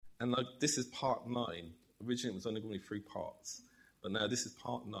And this is part 9. Originally, it was only going to be 3 parts. But now this is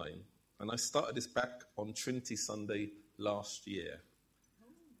part 9. And I started this back on Trinity Sunday last year.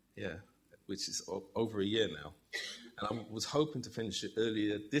 Yeah, which is over a year now. And I was hoping to finish it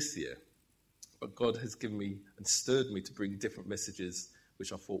earlier this year. But God has given me and stirred me to bring different messages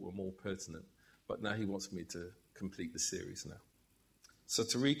which I thought were more pertinent. But now he wants me to complete the series now. So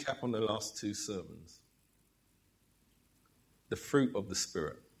to recap on the last 2 sermons. The fruit of the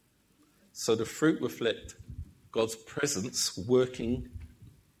Spirit. So the fruit reflect God's presence working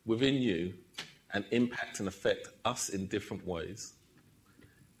within you and impact and affect us in different ways.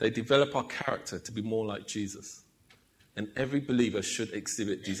 They develop our character to be more like Jesus. And every believer should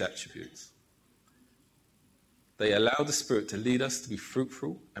exhibit these attributes. They allow the Spirit to lead us to be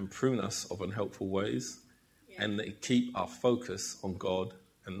fruitful and prune us of unhelpful ways. Yeah. And they keep our focus on God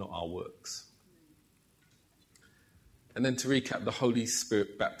and not our works. And then to recap the Holy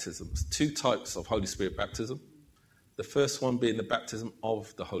Spirit baptisms. 2 types of Holy Spirit baptism. The first one being the baptism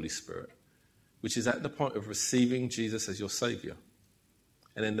of the Holy Spirit, which is at the point of receiving Jesus as your Saviour.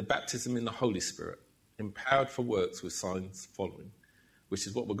 And then the baptism in the Holy Spirit, empowered for works with signs following, which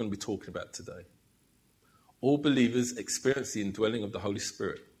is what we're going to be talking about today. All believers experience the indwelling of the Holy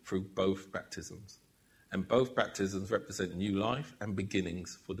Spirit through both baptisms. And both baptisms represent new life and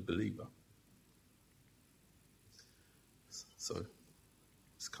beginnings for the believer. So,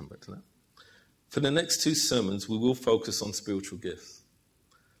 let's come back to that. For the next 2 sermons, we will focus on spiritual gifts.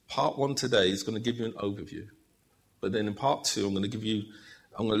 Part 1 today is going to give you an overview. But then in part 2, I'm going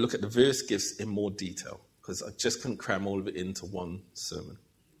to look at the various gifts in more detail, because I just couldn't cram all of it into one sermon.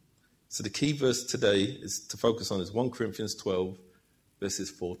 So the key verse today is to focus on is 1 Corinthians 12,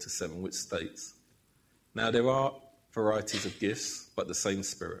 verses 4 to 7, which states, "Now there are varieties of gifts, but the same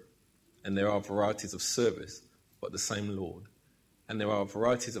Spirit. And there are varieties of service, but the same Lord. And there are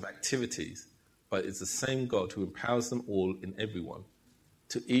varieties of activities, but it's the same God who empowers them all in everyone.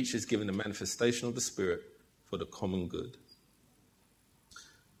 To each is given the manifestation of the Spirit for the common good."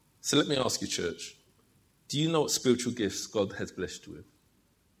 So let me ask you, church, do you know what spiritual gifts God has blessed you with?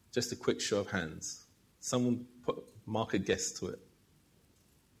 Just a quick show of hands. Someone mark a guess to it.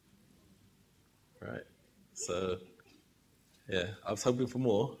 Right. So, yeah, I was hoping for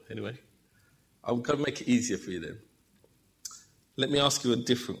more. Anyway, I'm going to make it easier for you then. Let me ask you a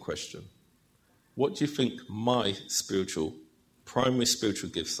different question. What do you think my primary spiritual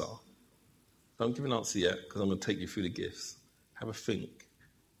gifts are? Don't give an answer yet, because I'm going to take you through the gifts. Have a think.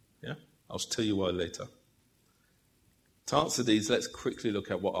 Yeah? I'll tell you why later. To answer these, let's quickly look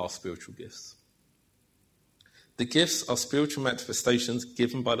at what are spiritual gifts. The gifts are spiritual manifestations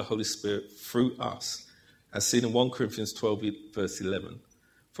given by the Holy Spirit through us, as seen in 1 Corinthians 12, verse 11,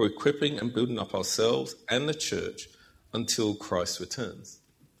 for equipping and building up ourselves and the church until Christ returns,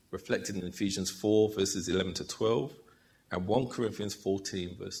 reflected in Ephesians 4, verses 11 to 12, and 1 Corinthians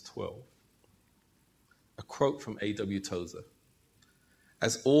 14, verse 12. A quote from A.W. Tozer: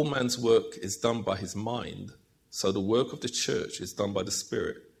 "As all man's work is done by his mind, so the work of the church is done by the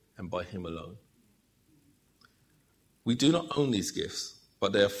Spirit and by him alone." We do not own these gifts,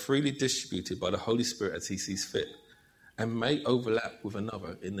 but they are freely distributed by the Holy Spirit as he sees fit, and may overlap with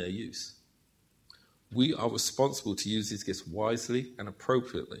another in their use. We are responsible to use these gifts wisely and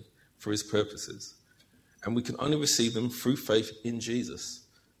appropriately for his purposes, and we can only receive them through faith in Jesus,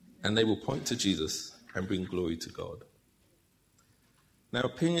 and they will point to Jesus and bring glory to God. Now,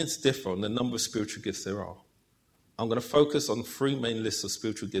 opinions differ on the number of spiritual gifts there are. I'm going to focus on 3 main lists of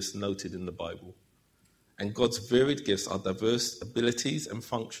spiritual gifts noted in the Bible. And God's varied gifts are diverse abilities and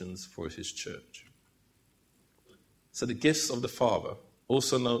functions for his church. So the gifts of the Father,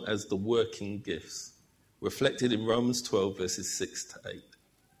 also known as the working gifts, reflected in Romans 12, verses 6 to 8.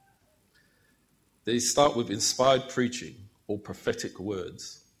 They start with inspired preaching or prophetic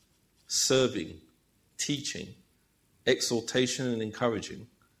words, serving, teaching, exhortation and encouraging,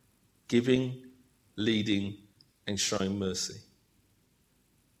 giving, leading, and showing mercy.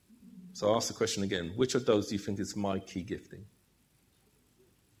 So I'll ask the question again. Which of those do you think is my key gifting?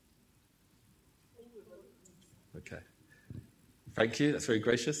 Okay. Thank you. That's very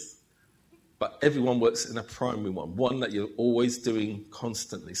gracious. But everyone works in a primary one that you're always doing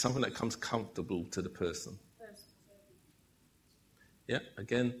constantly, something that comes comfortable to the person. Yeah,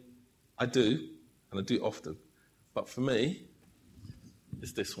 again, I do, and I do often. But for me,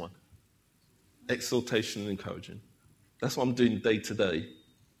 it's this one. Exhortation and encouraging. That's what I'm doing day to day.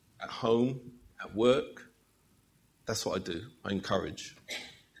 At home, at work, that's what I do. I encourage.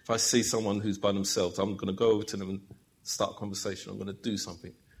 If I see someone who's by themselves, I'm going to go over to them and start a conversation. I'm going to do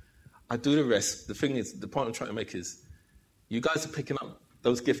something. I do the rest. The thing is, the point I'm trying to make is, you guys are picking up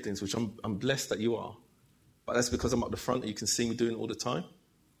those giftings, which I'm blessed that you are, but that's because I'm at the front and you can see me doing it all the time.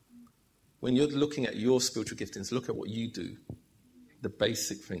 When you're looking at your spiritual giftings, look at what you do, the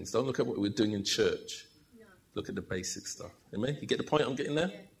basic things. Don't look at what we're doing in church. No. Look at the basic stuff. Amen? You get the point I'm getting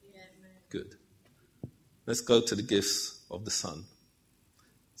there? Yeah. Good. Let's go to the gifts of the Son.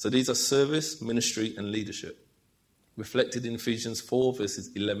 So these are service, ministry, and leadership, reflected in Ephesians 4,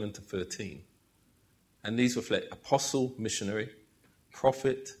 verses 11 to 13. And these reflect apostle, missionary,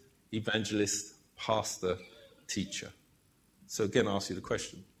 prophet, evangelist, pastor, teacher. So again, I ask you the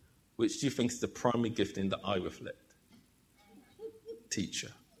question, which do you think is the primary gifting that I reflect? Teacher.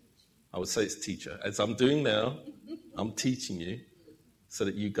 I would say it's teacher. As I'm doing now, I'm teaching you so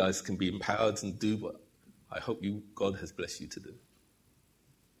that you guys can be empowered and do what I hope God has blessed you to do.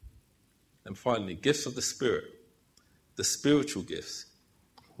 And finally, gifts of the Spirit, the spiritual gifts.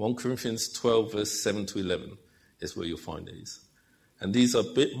 1 Corinthians 12, verse 7 to 11 is where you'll find these. And these are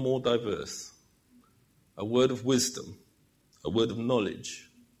a bit more diverse. A word of wisdom, a word of knowledge,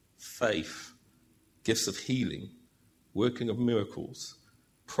 faith, gifts of healing, working of miracles,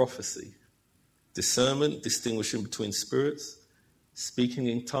 prophecy, discernment, distinguishing between spirits, speaking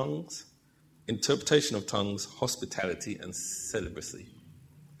in tongues, interpretation of tongues, hospitality, and celibacy.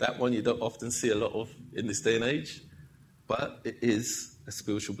 That one you don't often see a lot of in this day and age, but it is a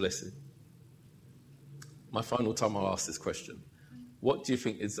spiritual blessing. My final time I'll ask this question. What do you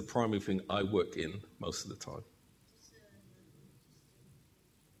think is the primary thing I work in most of the time?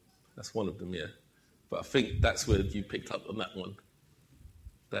 That's one of them, yeah. But I think that's where you picked up on that one.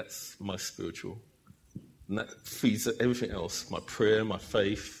 That's my spiritual. And that feeds everything else, my prayer, my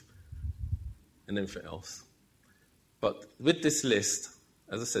faith, and everything else. But with this list,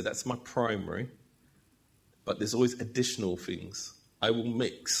 as I said, that's my primary. But there's always additional things. I will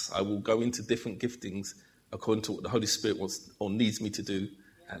mix. I will go into different giftings according to what the Holy Spirit wants or needs me to do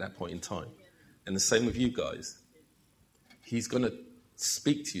at that point in time. And the same with you guys. He's going to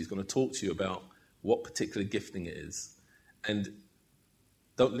speak to you. He's going to talk to you about what particular gifting it is. And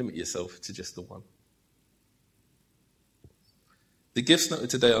don't limit yourself to just the one. The gifts noted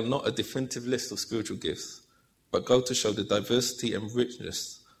today are not a definitive list of spiritual gifts, but go to show the diversity and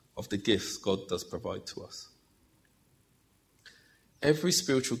richness of the gifts God does provide to us. Every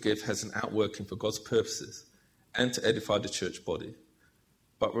spiritual gift has an outworking for God's purposes and to edify the church body.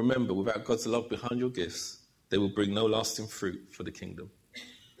 But remember, without God's love behind your gifts, they will bring no lasting fruit for the kingdom.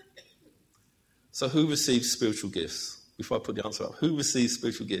 So who receives spiritual gifts? Before I put the answer up, who receives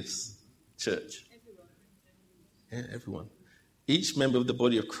spiritual gifts? Church. Everyone. Yeah, everyone. Each member of the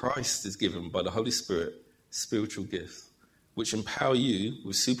body of Christ is given by the Holy Spirit spiritual gifts, which empower you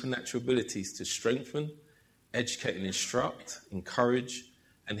with supernatural abilities to strengthen, educate and instruct, encourage,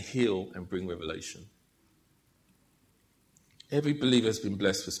 and heal and bring revelation. Every believer has been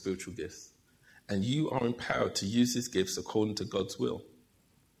blessed with spiritual gifts, and you are empowered to use these gifts according to God's will.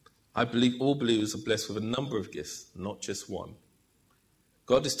 I believe all believers are blessed with a number of gifts, not just one.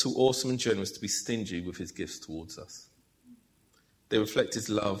 God is too awesome and generous to be stingy with his gifts towards us. They reflect his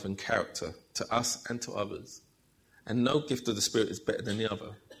love and character to us and to others. And no gift of the Spirit is better than the other.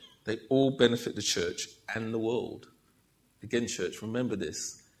 They all benefit the church and the world. Again, church, remember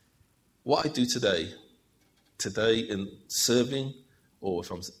this. What I do today in serving, or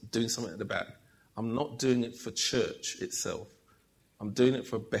if I'm doing something at the back, I'm not doing it for church itself. I'm doing it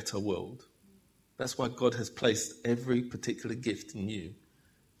for a better world. That's why God has placed every particular gift in you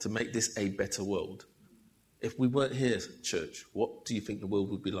to make this a better world. If we weren't here, church, what do you think the world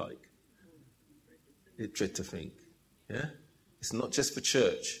would be like? It's dread to think. Yeah? It's not just for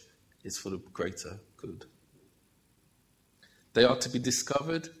church, it's for the greater good. They are to be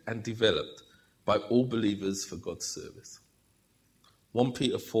discovered and developed by all believers for God's service. 1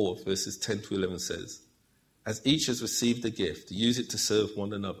 Peter 4, verses 10 to 11 says, as each has received a gift, use it to serve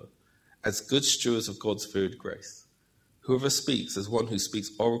one another, as good stewards of God's varied grace. Whoever speaks as one who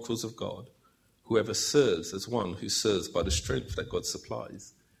speaks oracles of God, whoever serves as one who serves by the strength that God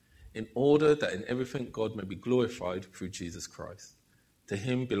supplies, in order that in everything God may be glorified through Jesus Christ. To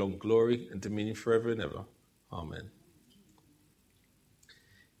him belong glory and dominion forever and ever. Amen.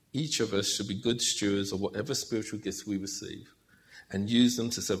 Each of us should be good stewards of whatever spiritual gifts we receive and use them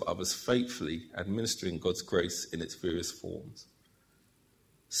to serve others faithfully, administering God's grace in its various forms.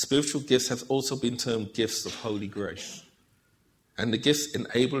 Spiritual gifts have also been termed gifts of holy grace, and the gifts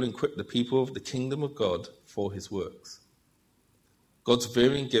enable and equip the people of the kingdom of God for his works. God's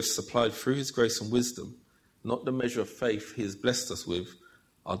varying gifts supplied through his grace and wisdom, not the measure of faith he has blessed us with,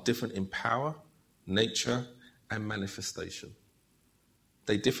 are different in power, nature, and manifestation.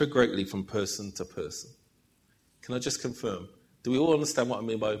 They differ greatly from person to person. Can I just confirm? Do we all understand what I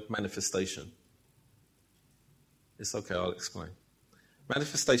mean by manifestation? It's okay, I'll explain.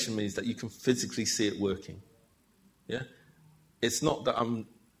 Manifestation means that you can physically see it working. Yeah? It's not that I'm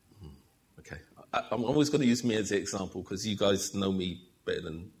always going to use me as the example because you guys know me better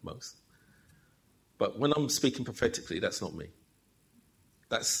than most. But when I'm speaking prophetically, that's not me.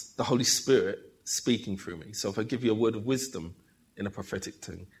 That's the Holy Spirit speaking through me. So if I give you a word of wisdom in a prophetic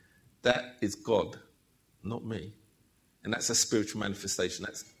thing, that is God, not me. And that's a spiritual manifestation.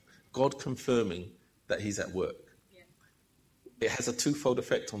 That's God confirming that he's at work. Yeah. It has a twofold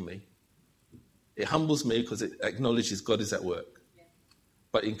effect on me. It humbles me because it acknowledges God is at work. Yeah.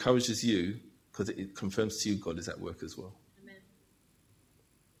 But it encourages you because it confirms to you God is at work as well. Amen.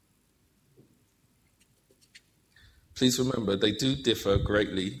 Please remember, they do differ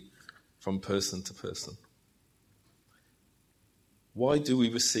greatly from person to person. Why do we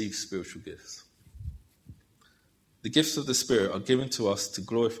receive spiritual gifts? The gifts of the Spirit are given to us to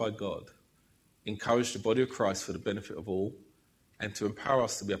glorify God, encourage the body of Christ for the benefit of all, and to empower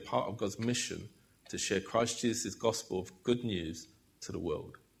us to be a part of God's mission to share Christ Jesus' gospel of good news to the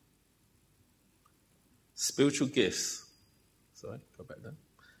world. Spiritual gifts,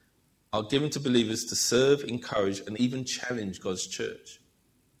 are given to believers to serve, encourage, and even challenge God's church.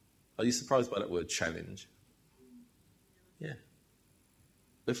 Are you surprised by that word, challenge? Yeah.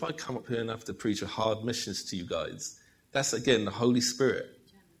 If I come up here and have to preach a hard message to you guys, that's again the Holy Spirit,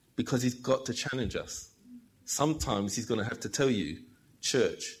 because he's got to challenge us. Sometimes he's going to have to tell you,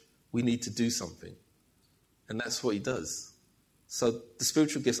 church, we need to do something. And that's what he does. So the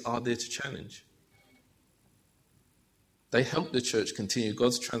spiritual gifts are there to challenge. They help the church continue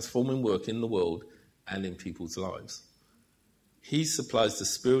God's transforming work in the world and in people's lives. He supplies the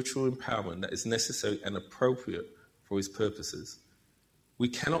spiritual empowerment that is necessary and appropriate for his purposes. We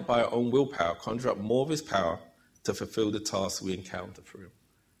cannot by our own willpower conjure up more of his power to fulfill the tasks we encounter for him.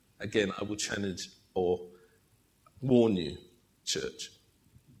 Again, I will challenge or warn you, church.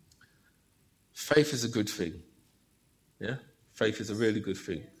 Faith is a good thing. Yeah? Faith is a really good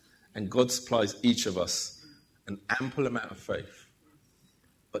thing. And God supplies each of us an ample amount of faith.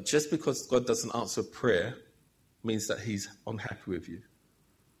 But just because God doesn't answer prayer means that he's unhappy with you.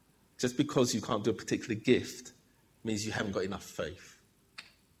 Just because you can't do a particular gift means you haven't got enough faith.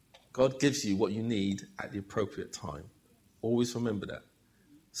 God gives you what you need at the appropriate time. Always remember that.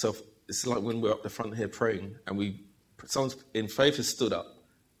 So it's like when we're up the front here praying and someone in faith has stood up.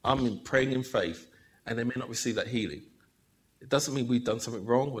 I'm praying in faith and they may not receive that healing. It doesn't mean we've done something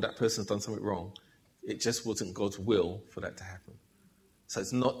wrong or that person's done something wrong. It just wasn't God's will for that to happen. So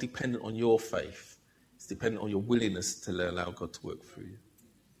it's not dependent on your faith. It's dependent on your willingness to allow God to work through you.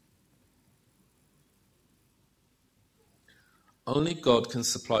 Only God can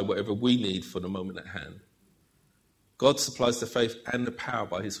supply whatever we need for the moment at hand. God supplies the faith and the power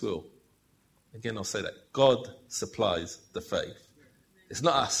by his will. Again, I'll say that. God supplies the faith. It's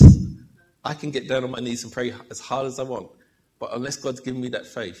not us. I can get down on my knees and pray as hard as I want. But unless God's given me that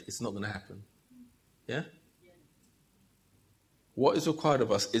faith, it's not going to happen. Yeah? What is required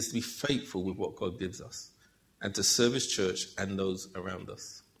of us is to be faithful with what God gives us and to serve his church and those around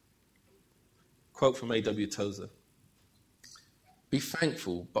us. Quote from A.W. Tozer. Be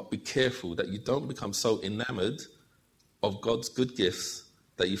thankful, but be careful that you don't become so enamored of God's good gifts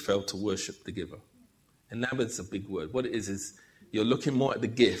that you fail to worship the giver. Enamored is a big word. What it is you're looking more at the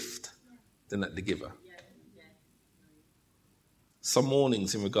gift than at the giver. Some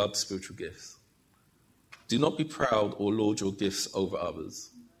warnings in regard to spiritual gifts. Do not be proud or lord your gifts over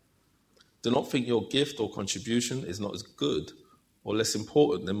others. Do not think your gift or contribution is not as good or less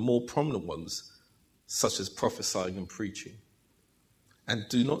important than more prominent ones, such as prophesying and preaching. And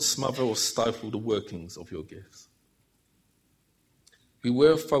do not smother or stifle the workings of your gifts.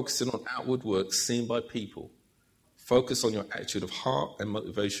 Beware of focusing on outward works seen by people. Focus on your attitude of heart and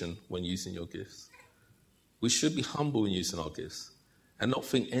motivation when using your gifts. We should be humble in using our gifts and not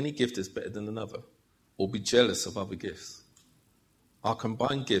think any gift is better than another or be jealous of other gifts. Our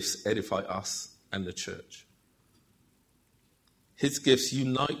combined gifts edify us and the church. His gifts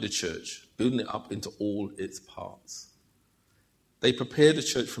unite the church, building it up into all its parts. They prepare the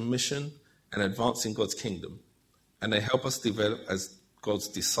church for mission and advancing God's kingdom, and they help us develop as God's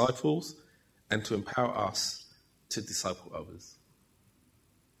disciples and to empower us to disciple others.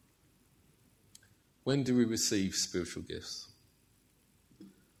 When do we receive spiritual gifts?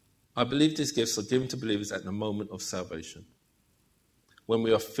 I believe these gifts are given to believers at the moment of salvation. When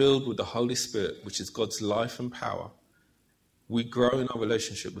we are filled with the Holy Spirit, which is God's life and power, we grow in our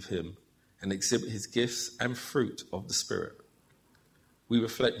relationship with him and exhibit his gifts and fruit of the Spirit. We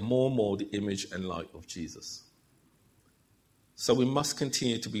reflect more and more the image and light of Jesus. So we must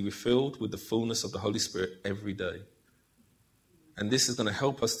continue to be refilled with the fullness of the Holy Spirit every day. And this is going to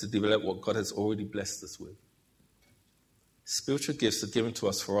help us to develop what God has already blessed us with. Spiritual gifts are given to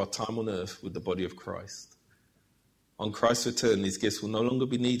us for our time on earth with the body of Christ. On Christ's return, these gifts will no longer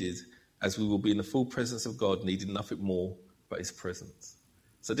be needed, as we will be in the full presence of God, needing nothing more but his presence.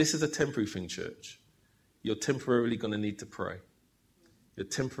 So this is a temporary thing, church. You're temporarily going to need to pray. You're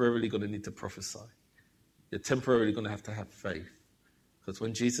temporarily going to need to prophesy. You're temporarily going to have faith. Because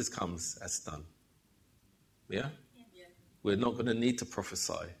when Jesus comes, that's done. Yeah? We're not going to need to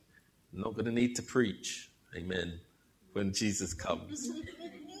prophesy. We're not going to need to preach. Amen. When Jesus comes.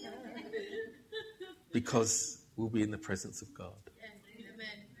 Because we'll be in the presence of God.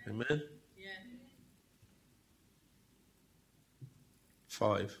 Amen.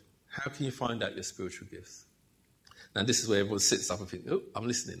 5. How can you find out your spiritual gifts? Now, this is where everyone sits up and thinks, oh, I'm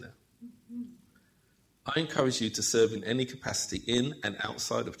listening now. I encourage you to serve in any capacity in and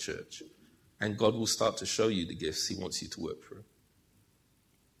outside of church, and God will start to show you the gifts he wants you to work through.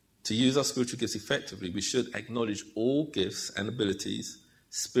 To use our spiritual gifts effectively, we should acknowledge all gifts and abilities,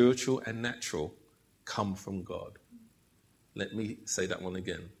 spiritual and natural, come from God. Let me say that one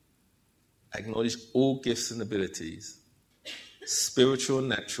again. Acknowledge all gifts and abilities, spiritual and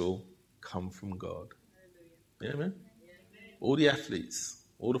natural, come from God. Yeah, amen? All the athletes,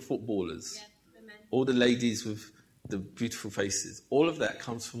 all the footballers, all the ladies with the beautiful faces, all of that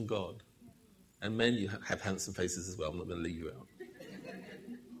comes from God. And men, you have handsome faces as well. I'm not going to leave you out.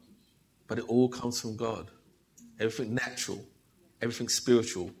 But it all comes from God. Everything natural, everything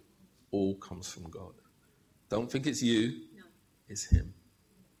spiritual, all comes from God. Don't think it's you, it's him.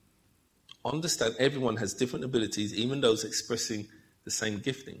 Understand everyone has different abilities, even those expressing the same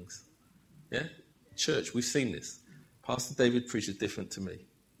giftings. Yeah? Church, we've seen this. Pastor David preaches different to me.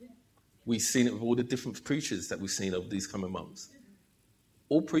 We've seen it with all the different preachers that we've seen over these coming months.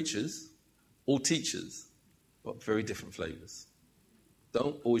 All preachers, all teachers, but very different flavors.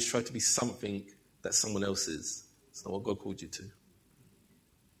 Don't always try to be something that someone else is. It's not what God called you to.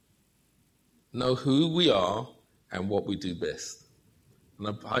 Know who we are and what we do best.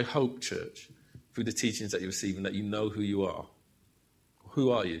 And I hope, church, through the teachings that you're receiving, that you know who you are. Who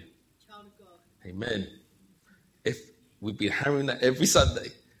are you? Child of God. Amen. If we'd be hammering that every Sunday,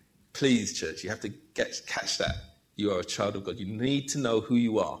 please, church, you have to catch that. You are a child of God. You need to know who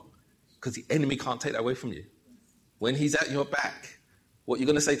you are, because the enemy can't take that away from you. When he's at your back, what you're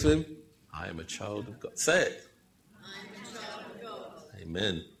going to say to him? I am a child of God. Say it. I am a child of God.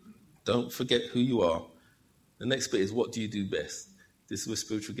 Amen. Don't forget who you are. The next bit is, what do you do best? This is where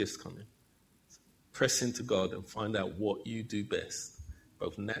spiritual gifts come in. Press into God and find out what you do best,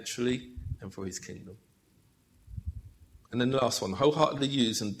 both naturally and for his kingdom. And then the last one, wholeheartedly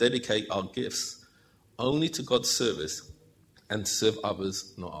use and dedicate our gifts only to God's service and to serve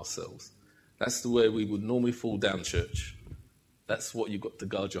others, not ourselves. That's the way we would normally fall down, church. That's what you've got to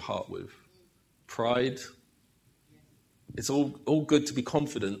guard your heart with. Pride. It's all good to be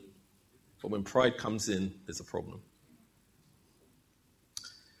confident, but when pride comes in, there's a problem.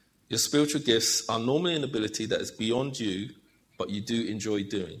 Your spiritual gifts are normally an ability that is beyond you, but you do enjoy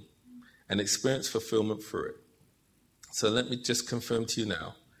doing and experience fulfillment through it. So let me just confirm to you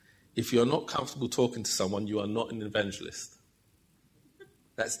now, if you're not comfortable talking to someone, you are not an evangelist.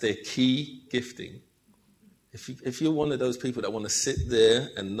 That's their key gifting. If you're one of those people that want to sit there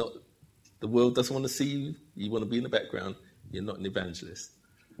and not, the world doesn't want to see you, you want to be in the background, you're not an evangelist.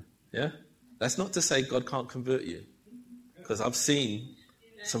 Yeah? That's not to say God can't convert you. Because I've seen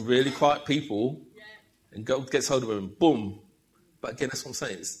some really quiet people and God gets hold of them and boom. But again, that's what I'm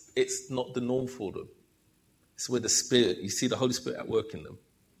saying. It's not the norm for them. It's where the Spirit, you see the Holy Spirit at work in them.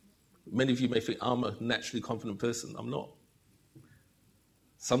 Many of you may think, I'm a naturally confident person. I'm not.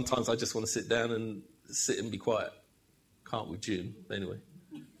 Sometimes I just want to sit down and sit and be quiet. Can't with June, anyway.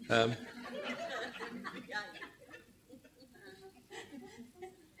 I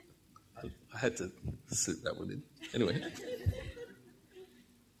had to sit that one in. Anyway.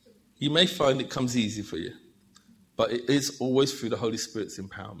 You may find it comes easy for you, but it is always through the Holy Spirit's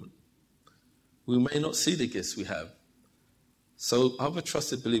empowerment. We may not see the gifts we have, so other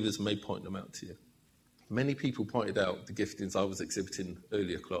trusted believers may point them out to you. Many people pointed out the giftings I was exhibiting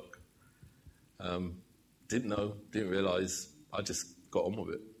earlier o'clock. Didn't know, didn't realise, I just got on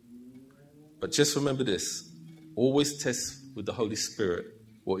with it. But just remember this, always test with the Holy Spirit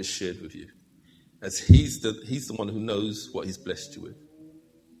what is shared with you, as he's the one who knows what he's blessed you with.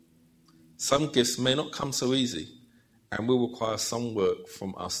 Some gifts may not come so easy and will require some work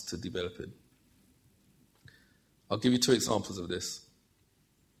from us to develop it. I'll give you 2 examples of this.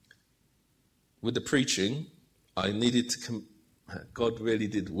 With the preaching, I needed to God really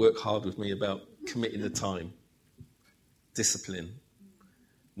did work hard with me about committing the time, discipline.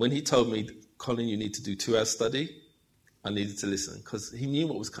 When he told me, Colin, you need to do 2 hours study, I needed to listen because he knew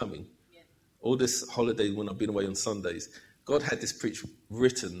what was coming. Yeah. All this holiday when I've been away on Sundays, God had this preach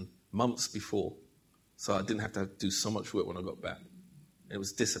written months before, so I didn't have to do so much work when I got back. It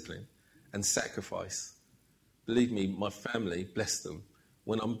was discipline and sacrifice. Believe me, my family, bless them,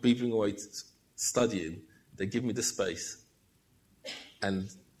 when I'm beavering away studying, they give me the space.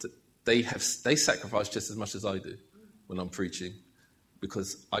 And they sacrifice just as much as I do when I'm preaching,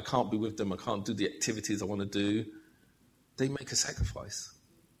 because I can't be with them, I can't do the activities I want to do. They make a sacrifice.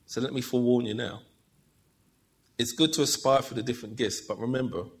 So let me forewarn you now. It's good to aspire for the different gifts, but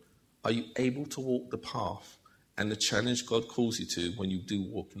remember, are you able to walk the path and the challenge God calls you to when you do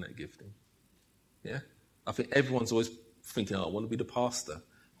walk in that gifting? Yeah? I think everyone's always thinking, I want to be the pastor,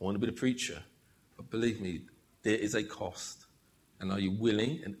 I want to be the preacher. But believe me, there is a cost. And are you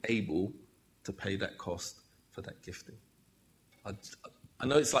willing and able to pay that cost for that gifting? I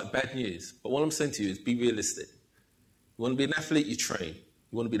know it's like bad news, but what I'm saying to you is be realistic. You want to be an athlete, you train.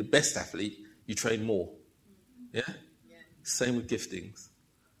 You want to be the best athlete, you train more. Yeah? Same with giftings.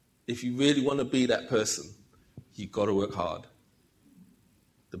 If you really want to be that person, you've got to work hard.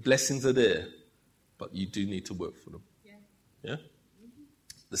 The blessings are there, but you do need to work for them. Yeah?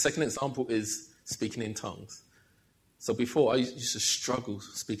 The second example is speaking in tongues. So before, I used to struggle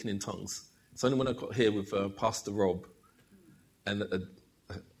speaking in tongues. It's only when I got here with Pastor Rob and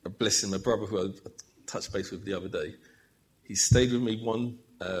a blessing, my brother who I touched base with the other day. He stayed with me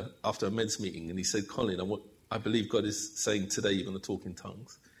after a men's meeting, and he said, Colin, I believe God is saying today you're going to talk in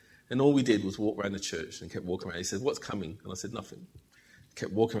tongues. And all we did was walk around the church and kept walking around. He said, what's coming? And I said, nothing.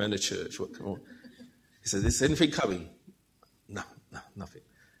 Kept walking around the church. He said, is anything coming? No, nothing.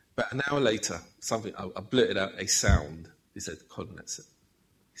 But an hour later, I blurted out a sound. He said, Colin, that's it.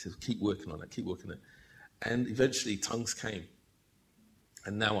 He said, keep working on it, keep working on it. And eventually tongues came.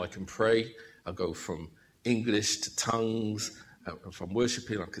 And now I can pray. I go from English to tongues. From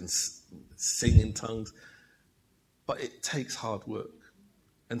worshiping, I can sing in tongues. But it takes hard work.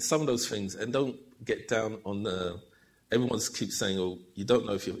 And some of those things, and don't get down on everyone keeps saying, oh, you don't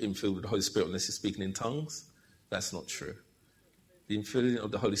know if you're infilled with the Holy Spirit unless you're speaking in tongues. That's not true. The infilling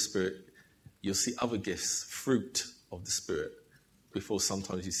of the Holy Spirit, you'll see other gifts, fruit of the Spirit, before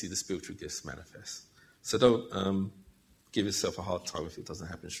sometimes you see the spiritual gifts manifest. So don't give yourself a hard time if it doesn't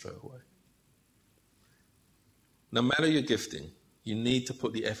happen straight away. No matter your gifting, you need to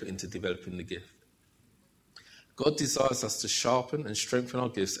put the effort into developing the gift. God desires us to sharpen and strengthen our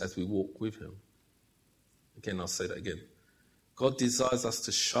gifts as we walk with him. Again, I'll say that again. God desires us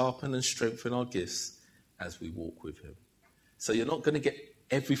to sharpen and strengthen our gifts as we walk with him. So you're not going to get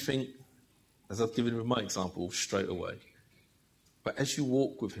everything, as I've given with my example, straight away. But as you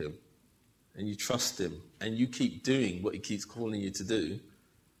walk with him and you trust him and you keep doing what he keeps calling you to do,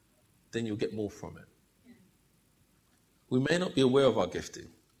 then you'll get more from it. We may not be aware of our gifting,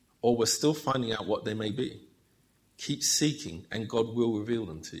 or we're still finding out what they may be. Keep seeking and God will reveal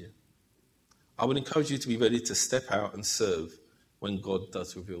them to you. I would encourage you to be ready to step out and serve when God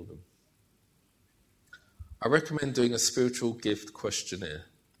does reveal them. I recommend doing a spiritual gift questionnaire,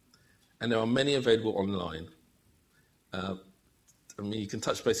 and there are many available online. You can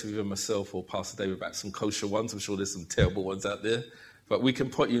touch base with either myself or Pastor David about some kosher ones. I'm sure there's some terrible ones out there, but we can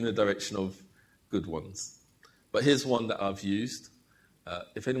point you in the direction of good ones. But here's one that I've used.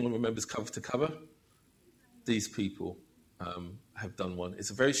 If anyone remembers Cover to Cover, these people have done one. It's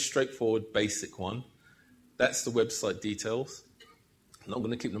a very straightforward, basic one. That's the website details. I'm not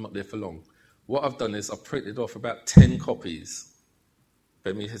going to keep them up there for long. What I've done is I've printed off about 10 copies.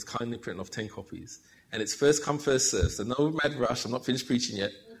 Bemi has kindly printed off 10 copies. And it's first come, first served. So no mad rush. I'm not finished preaching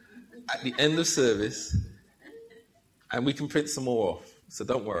yet. At the end of service, and we can print some more off. So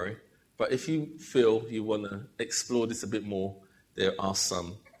don't worry. But if you feel you want to explore this a bit more, there are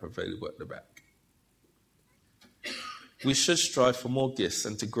some available at the back. We should strive for more gifts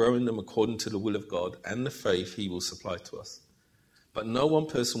and to grow in them according to the will of God and the faith he will supply to us. But no one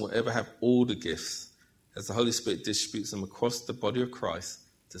person will ever have all the gifts, as the Holy Spirit distributes them across the body of Christ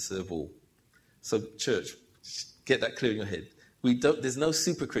to serve all. So, church, get that clear in your head. There's no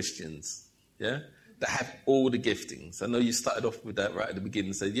super Christians, that have all the giftings. I know you started off with that right at the beginning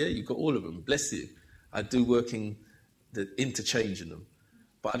and said, yeah, you've got all of them. Bless you. I do work in the interchange in them,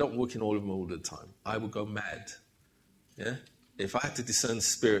 but I don't work in all of them all the time. I will go mad. Yeah? If I had to discern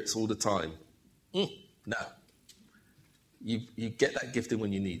spirits all the time, no. You get that gifting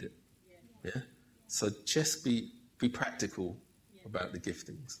when you need it. Yeah? So just be practical about the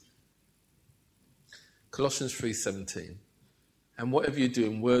giftings. Colossians 3:17. And whatever you do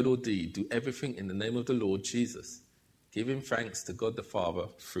in word or deed, do everything in the name of the Lord Jesus, giving thanks to God the Father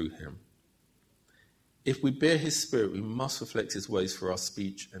through him. If we bear his spirit, we must reflect his ways through our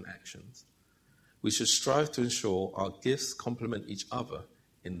speech and actions. We should strive to ensure our gifts complement each other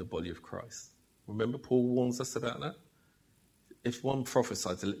in the body of Christ. Remember, Paul warns us about that? If one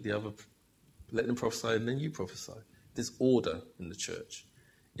prophesies, to let them prophesy, and then you prophesy. There's order in the church.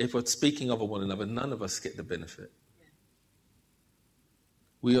 If we're speaking over one another, none of us get the benefit.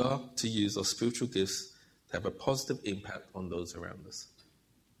 We are to use our spiritual gifts to have a positive impact on those around us.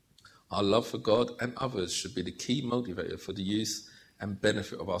 Our love for God and others should be the key motivator for the use and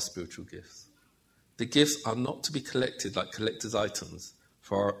benefit of our spiritual gifts. The gifts are not to be collected like collector's items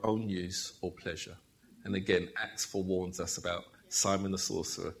for our own use or pleasure. And again, Acts 4 warns us about Simon the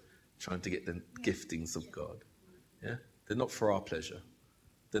sorcerer trying to get the giftings of God. Yeah? They're not for our pleasure.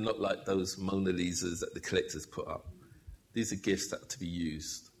 They're not like those Mona Lisas that the collectors put up. These are gifts that are to be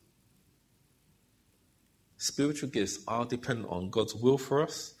used. Spiritual gifts are dependent on God's will for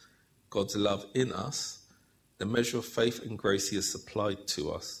us, God's love in us, the measure of faith and grace he has supplied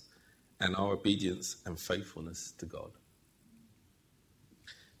to us, and our obedience and faithfulness to God.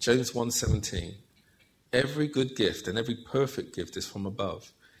 James 1:17, every good gift and every perfect gift is from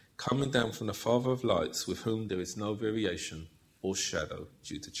above, coming down from the Father of lights, with whom there is no variation or shadow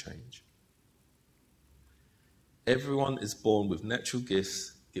due to change. Everyone is born with natural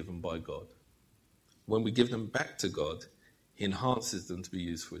gifts given by God. When we give them back to God, he enhances them to be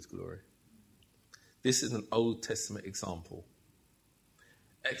used for his glory. This is an Old Testament example.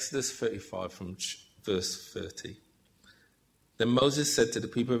 Exodus 35 from verse 30. Then Moses said to the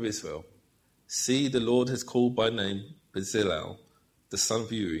people of Israel, see, the Lord has called by name Bezalel, the son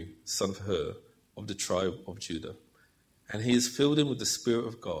of Uri, son of Hur, of the tribe of Judah. And he has filled him with the Spirit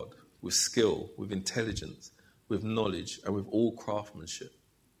of God, with skill, with intelligence, with knowledge, and with all craftsmanship,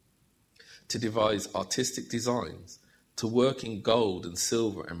 to devise artistic designs, to work in gold and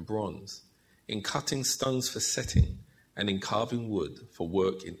silver and bronze, in cutting stones for setting, and in carving wood for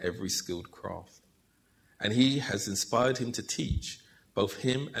work in every skilled craft. And he has inspired him to teach, both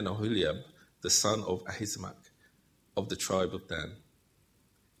him and Aholiab, the son of Ahisamach, of the tribe of Dan.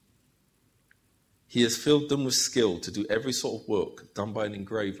 He has filled them with skill to do every sort of work done by an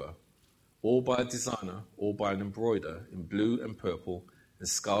engraver, or by a designer, or by an embroiderer in blue and purple and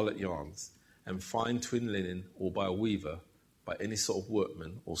scarlet yarns, and fine twin linen, or by a weaver, by any sort of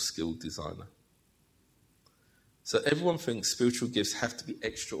workman or skilled designer. So everyone thinks spiritual gifts have to be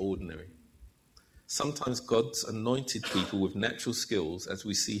extraordinary. Sometimes God's anointed people with natural skills, as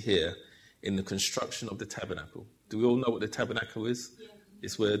we see here in the construction of the tabernacle. Do we all know what the tabernacle is? Yeah.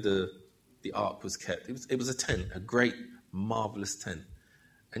 It's where the ark was kept. It was a tent, a great, marvelous tent.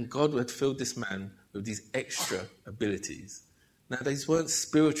 And God had filled this man with these extra abilities. Now, these weren't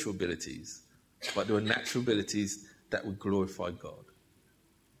spiritual abilities, but they were natural abilities that would glorify God.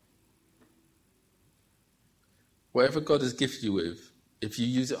 Whatever God has gifted you with, if you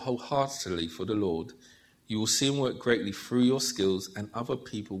use it wholeheartedly for the Lord, you will see him work greatly through your skills, and other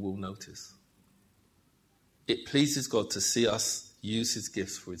people will notice. It pleases God to see us use his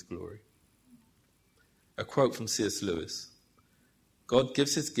gifts for his glory. A quote from C.S. Lewis: God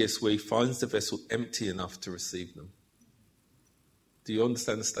gives his gifts where he finds the vessel empty enough to receive them. Do you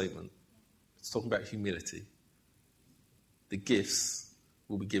understand the statement? It's talking about humility. The gifts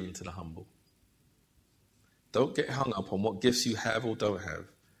will be given to the humble. Don't get hung up on what gifts you have or don't have.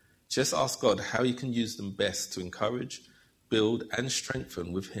 Just ask God how you can use them best to encourage, build, and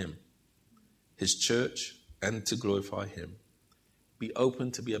strengthen with him, his church, and to glorify him. Be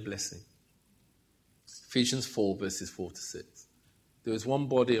open to be a blessing. Ephesians 4, verses 4 to 6. There is one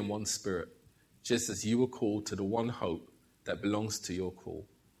body and one spirit, just as you were called to the one hope that belongs to your call.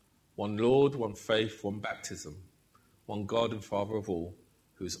 One Lord, one faith, one baptism, one God and Father of all,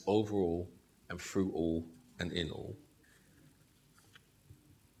 who is over all and through all and in all.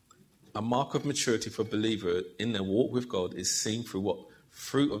 A mark of maturity for a believer in their walk with God is seen through what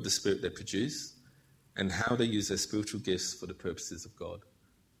fruit of the Spirit they produce and how they use their spiritual gifts for the purposes of God.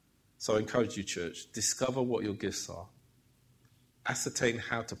 So I encourage you, church, discover what your gifts are, ascertain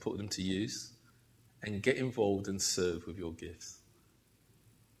how to put them to use, and get involved and serve with your gifts.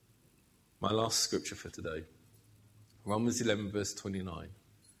 My last scripture for today, Romans 11, verse 29.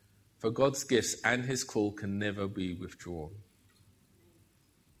 For God's gifts and his call can never be withdrawn.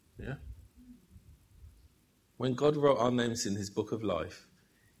 Yeah? When God wrote our names in his book of life,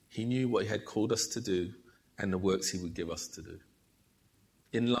 he knew what he had called us to do and the works he would give us to do.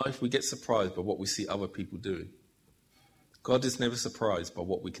 In life, we get surprised by what we see other people doing. God is never surprised by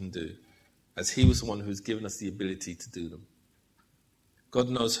what we can do, as he was the one who's given us the ability to do them. God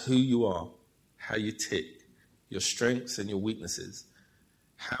knows who you are, how you tick, your strengths and your weaknesses,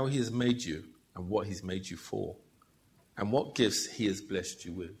 how he has made you and what he's made you for, and what gifts he has blessed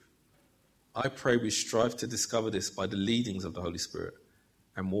you with. I pray we strive to discover this by the leadings of the Holy Spirit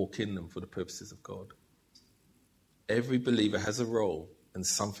and walk in them for the purposes of God. Every believer has a role and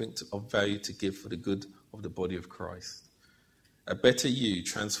something of value to give for the good of the body of Christ. A better you,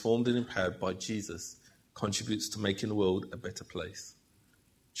 transformed and empowered by Jesus, contributes to making the world a better place.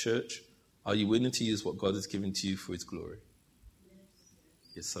 Church, are you willing to use what God has given to you for his glory? Yes.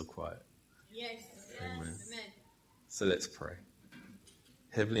 It's so quiet. Yes. Amen. Amen. So let's pray.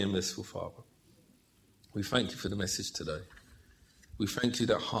 Heavenly and merciful Father, we thank you for the message today. We thank you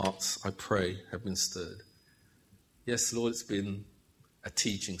that hearts, I pray, have been stirred. Yes, Lord, it's been a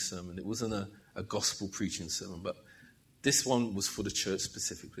teaching sermon. It wasn't a gospel preaching sermon, but this one was for the church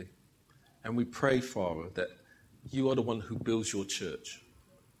specifically. And we pray, Father, that you are the one who builds your church.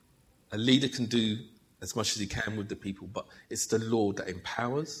 A leader can do as much as he can with the people, but it's the Lord that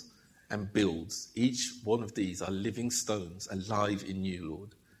empowers and builds. Each one of these are living stones alive in you,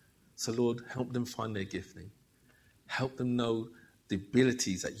 Lord. So, Lord, help them find their gifting. Help them know the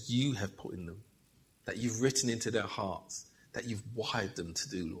abilities that you have put in them, that you've written into their hearts, that you've wired them to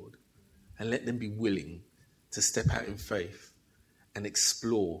do, Lord. And let them be willing to step out in faith and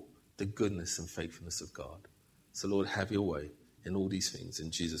explore the goodness and faithfulness of God. So, Lord, have your way in all these things.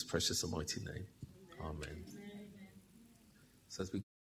 In Jesus' precious and mighty name. Amen. So as we